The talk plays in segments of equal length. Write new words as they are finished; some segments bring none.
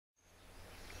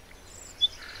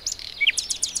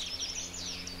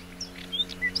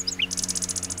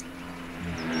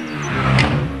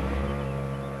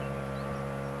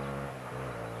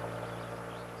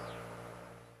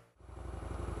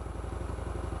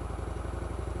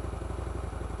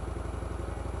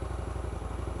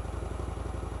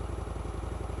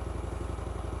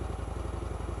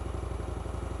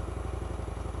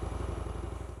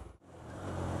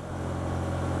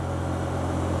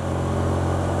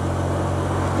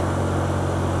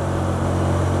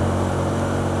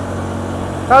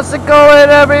How's it going,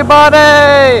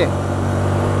 everybody?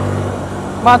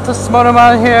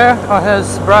 MantasMotoMan here on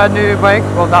his brand new bike.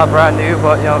 Well, not brand new,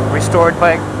 but you know, restored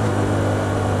bike.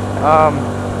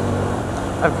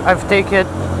 I've taken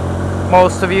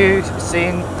most of you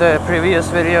seen the previous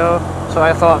video, so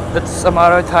I thought it's a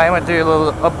matter of time I do a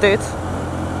little update.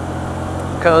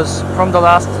 Because from the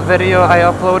last video I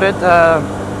uploaded,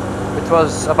 which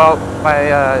was about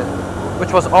my,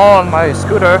 which was on my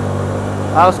scooter.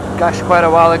 That was actually quite a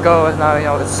while ago, and now you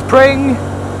know it's spring.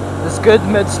 It's good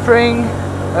mid-spring.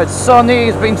 It's sunny.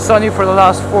 It's been sunny for the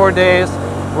last 4 days.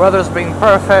 Weather's been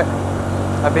perfect.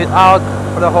 I've been out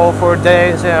for the whole 4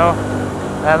 days, you know,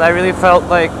 and I really felt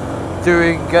like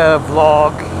doing a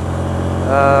vlog.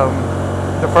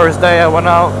 The first day I went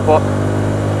out, but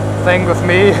the thing with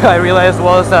me, I realized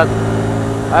was that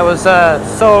I was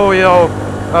so, you know,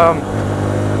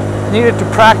 needed to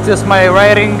practice my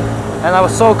riding. And I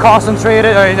was so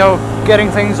concentrated, you know,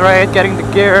 getting things right, getting the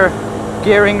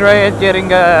gearing right, getting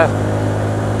the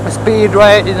speed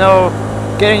right, you know,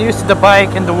 getting used to the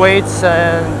bike and the weights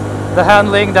and the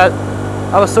handling, that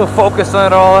I was so focused on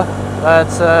it all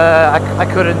that I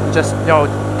couldn't just, you know,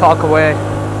 talk away.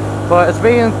 But it's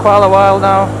been quite a while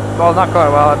now. Well, not quite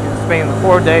a while. It's been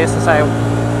 4 days since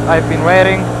I've been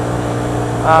riding.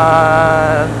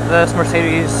 This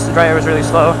Mercedes driver is really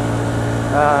slow.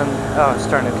 Oh, it's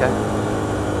turning okay.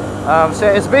 So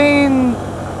it's been,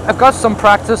 I've got some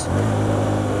practice. You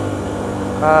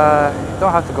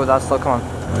don't have to go that slow, come on.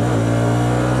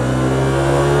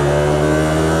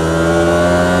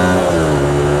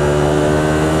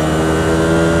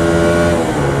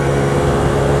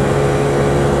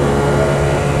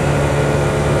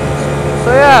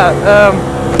 So yeah,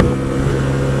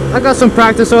 I got some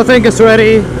practice, so I think it's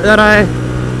ready that I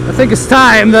think it's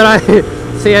time that I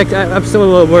see. I'm still a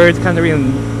little worried, can't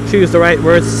even choose the right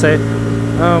words to say,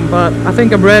 but I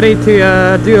think I'm ready to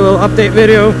do a little update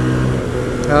video.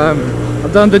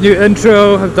 I've done the new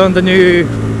intro, I've done the new,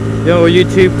 you know,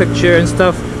 YouTube picture and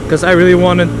stuff, because I really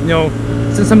wanted, you know,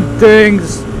 since I'm doing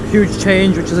this huge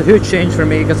change, which is a huge change for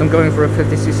me, because I'm going for a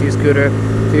 50cc scooter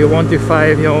to a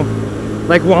 125, you know,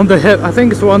 like I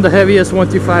think it's one of the heaviest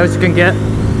 125s you can get,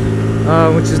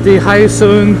 which is the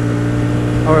HYOSUNG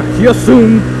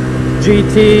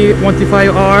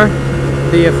GT125R,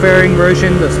 the fairing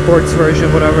version, the sports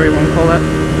version, whatever you want to call it.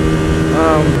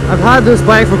 I've had this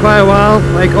bike for quite a while,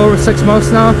 like over 6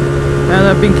 months now, and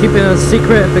I've been keeping it a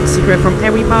big secret from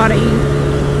everybody,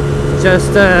 just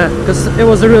because it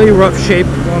was a really rough shape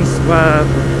once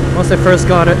I first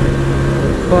got it.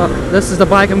 But this is the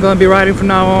bike I'm going to be riding from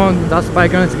now on. That's the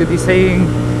bike I'm going to be staying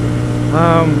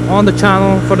on the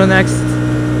channel for the next,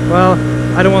 well,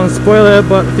 I don't want to spoil it,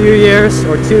 but a few years,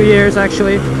 or 2 years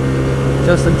actually,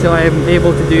 just until I am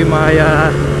able to do my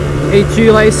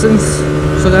A2 license,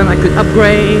 so then I could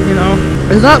upgrade, you know.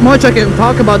 There's not much I can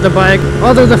talk about the bike,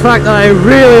 other than the fact that I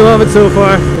really love it so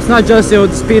far. It's not just, you know,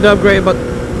 the speed upgrade, but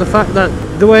the fact that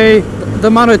the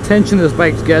amount of attention this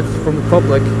bike gets from the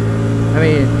public. I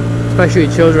mean, especially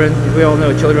children. We all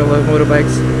know children love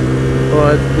motorbikes.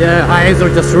 But yeah, eyes are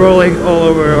just rolling all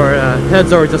over, or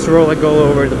heads are just rolling all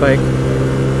over the bike.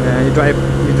 And you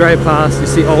drive past, you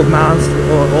see old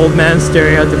men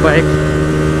staring at the bike,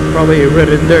 probably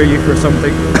ridden their youth or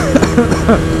something.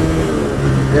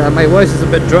 Yeah, my voice is a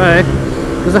bit dry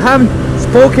because I haven't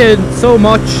spoken so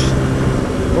much,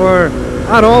 or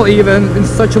at all even, in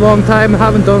such a long time. I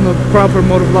haven't done a proper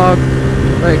motovlog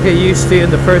like I used to in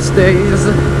the first days,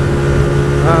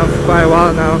 for quite a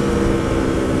while now.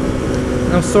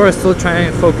 And I'm sort of still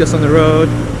trying to focus on the road.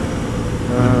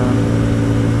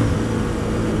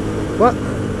 But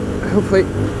hopefully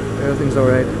everything's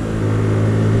alright.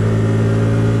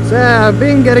 So yeah, I've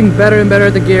been getting better and better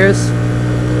at the gears.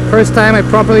 First time I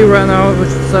properly ran out, which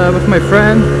was with my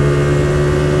friend,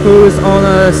 who's on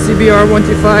a CBR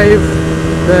 125,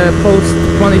 the post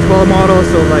 2012 model,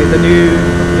 so like the new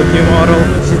model.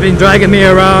 She's been dragging me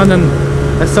around, and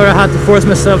I sort of had to force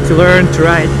myself to learn to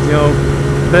ride, you know,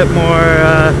 a bit more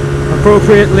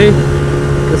appropriately,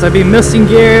 because I've been missing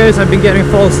gears, I've been getting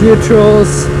false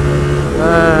neutrals.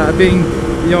 I've been,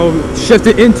 you know,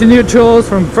 shifted into neutrals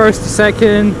from first to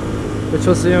second, which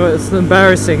was, you know, it's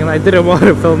embarrassing, and I didn't want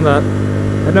to film that.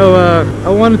 I know I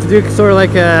wanted to do sort of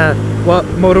like what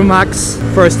Motomax,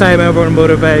 first time ever on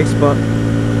motorbikes, but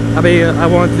I mean, I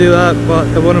wanted to do that, but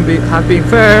it wouldn't have been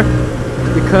fair,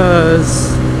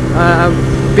 because I've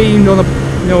been on a,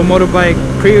 you know, motorbike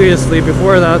previously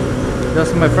before that.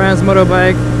 That's my friend's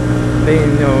motorbike,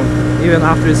 being, you know, even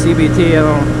after the CBT, you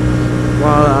know,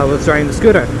 while I was riding the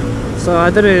scooter. So I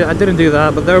didn't do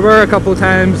that, but there were a couple of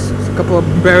times, a couple of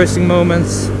embarrassing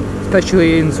moments,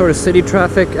 especially in sort of city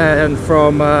traffic and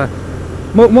from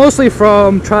mostly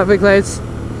from traffic lights.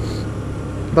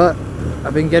 But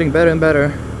I've been getting better and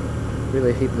better.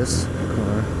 Really hate this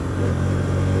car.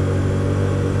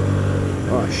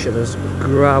 Oh shit, there's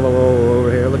gravel all over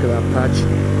here. Look at that patch.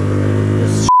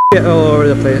 There's shit all over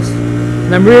the place.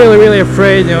 And I'm really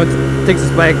afraid, you know, to take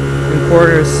this bike in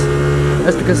corners.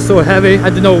 That's because it's so heavy. I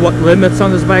don't know what limits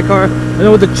on this bike are. I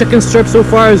know the chicken strip so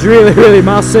far is really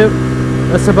massive.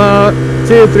 That's about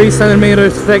 2-3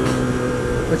 centimeters thick,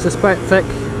 which is quite thick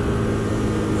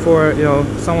for, you know,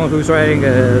 someone who's riding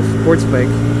a sports bike.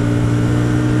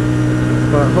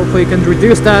 But hopefully you can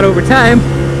reduce that over time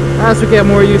as we get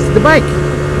more used to the bike.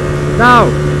 Now,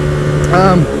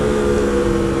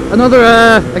 another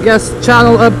I guess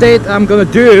channel update I'm gonna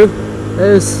do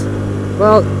is,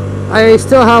 well, I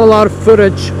still have a lot of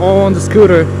footage on the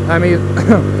scooter. I mean,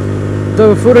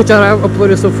 the footage that I've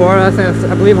uploaded so far, I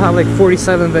believe I have like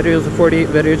 47 videos or 48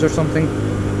 videos or something.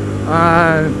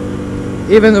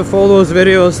 Even if all those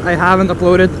videos, I haven't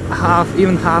uploaded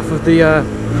even half of the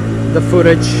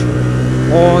footage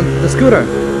on the scooter,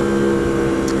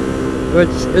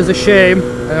 which is a shame.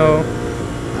 You know,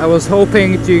 I was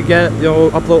hoping to get, you know,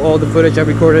 upload all the footage I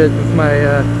recorded with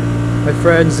my my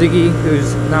friend Ziggy,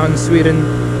 who's now in Sweden,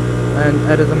 and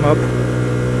edit them up.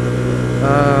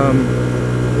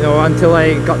 You know, until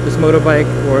I got this motorbike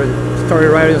or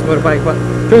started riding this motorbike, but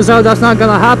turns out that's not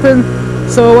gonna happen.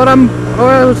 So what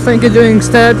I was thinking of doing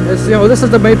instead is, you know, this is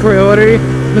the main priority.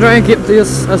 I'm trying to keep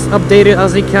this as updated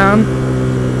as I can,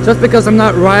 just because I'm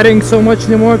not riding so much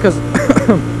anymore, because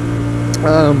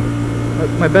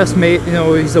my best mate, you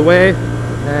know, he's away,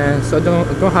 and so I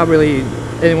don't have really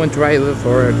anyone to ride with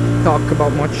or talk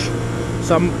about much.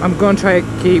 So I'm gonna try to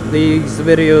keep these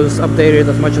videos updated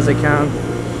as much as I can,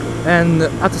 and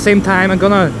at the same time I'm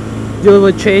gonna do a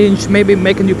little change, maybe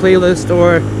make a new playlist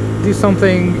or do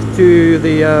something to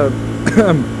the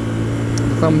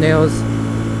thumbnails.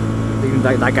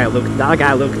 That guy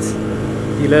looked.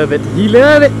 He loved it.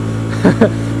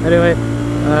 Anyway,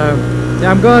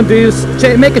 yeah, I'm gonna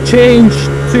make a change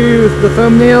to the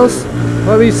thumbnails.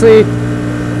 Obviously,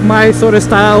 my sort of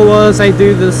style was I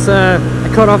do this. I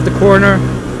cut off the corner,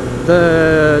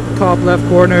 the top left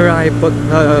corner, and I put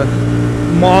the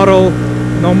model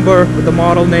number with the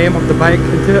model name of the bike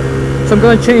into it. So I'm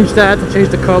gonna change that, change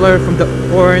the color from the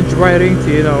orange writing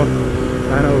to, you know,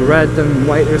 I don't know, red and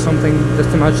white or something, just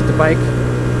to match the bike.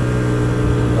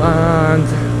 And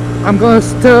I'm gonna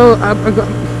still,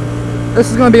 this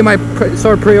is gonna be my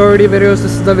sort of priority videos.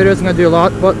 This is the videos I'm gonna do a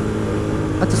lot, but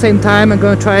at the same time I'm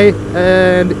gonna try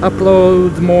and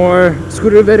upload more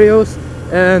scooter videos,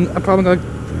 and I'm probably gonna,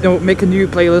 you know, make a new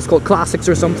playlist called classics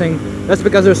or something. That's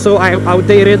because they're so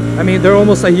outdated. I mean, they're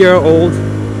almost a year old.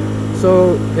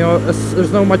 So, you know,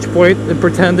 there's no much point in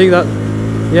pretending that,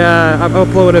 yeah, I've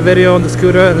uploaded a video on the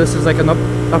scooter and this is like an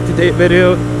up-to-date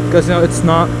video, because, you know, it's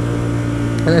not.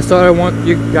 And I thought I want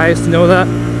you guys to know that,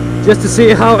 just to see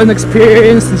how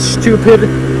inexperienced and stupid,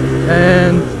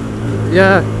 and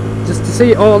yeah, just to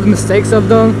see all the mistakes I've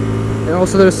done. And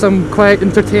also there's some quite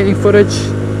entertaining footage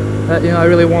that, you know, I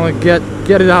really want to get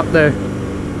it out there,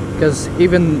 because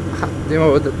even, you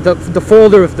know, the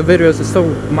folder of the videos is so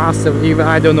massive, even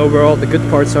I don't know where all the good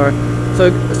parts are.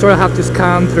 So I sort of have to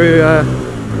scan through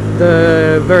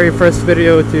the very first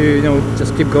video to, you know,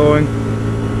 just keep going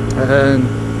and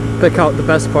pick out the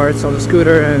best parts on the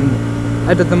scooter and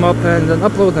edit them up and then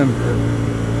upload them.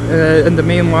 In the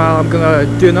meanwhile, I'm gonna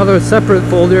do another separate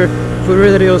folder for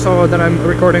videos that I'm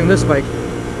recording this bike.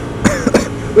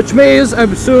 Which means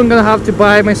I'm soon gonna have to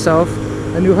buy myself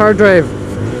a new hard drive.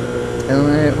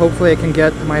 And hopefully I can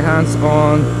get my hands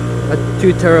on a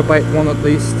 2 terabyte one at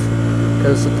least,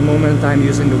 because at the moment I'm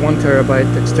using the 1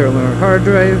 terabyte external hard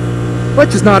drive,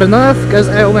 which is not enough because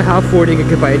I only have 40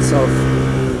 gigabytes of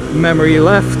memory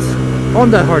left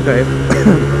on that hard drive.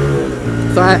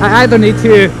 So I either need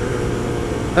to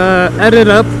edit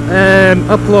up and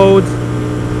upload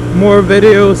more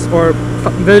videos, or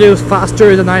videos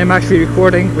faster than I am actually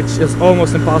recording, which is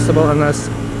almost impossible unless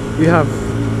you have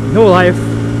no life.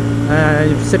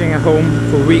 You're sitting at home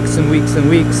for weeks and weeks and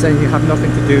weeks and you have nothing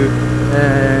to do,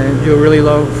 and you really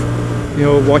love, you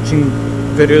know, watching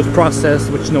videos process,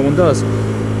 which no one does.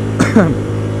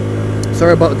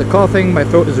 Sorry about the coughing, my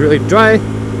throat is really dry,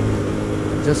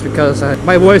 just because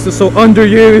my voice is so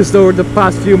underused over the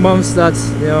past few months that,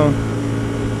 you know,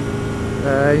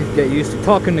 I get used to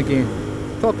talking again,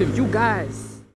 talking to you guys.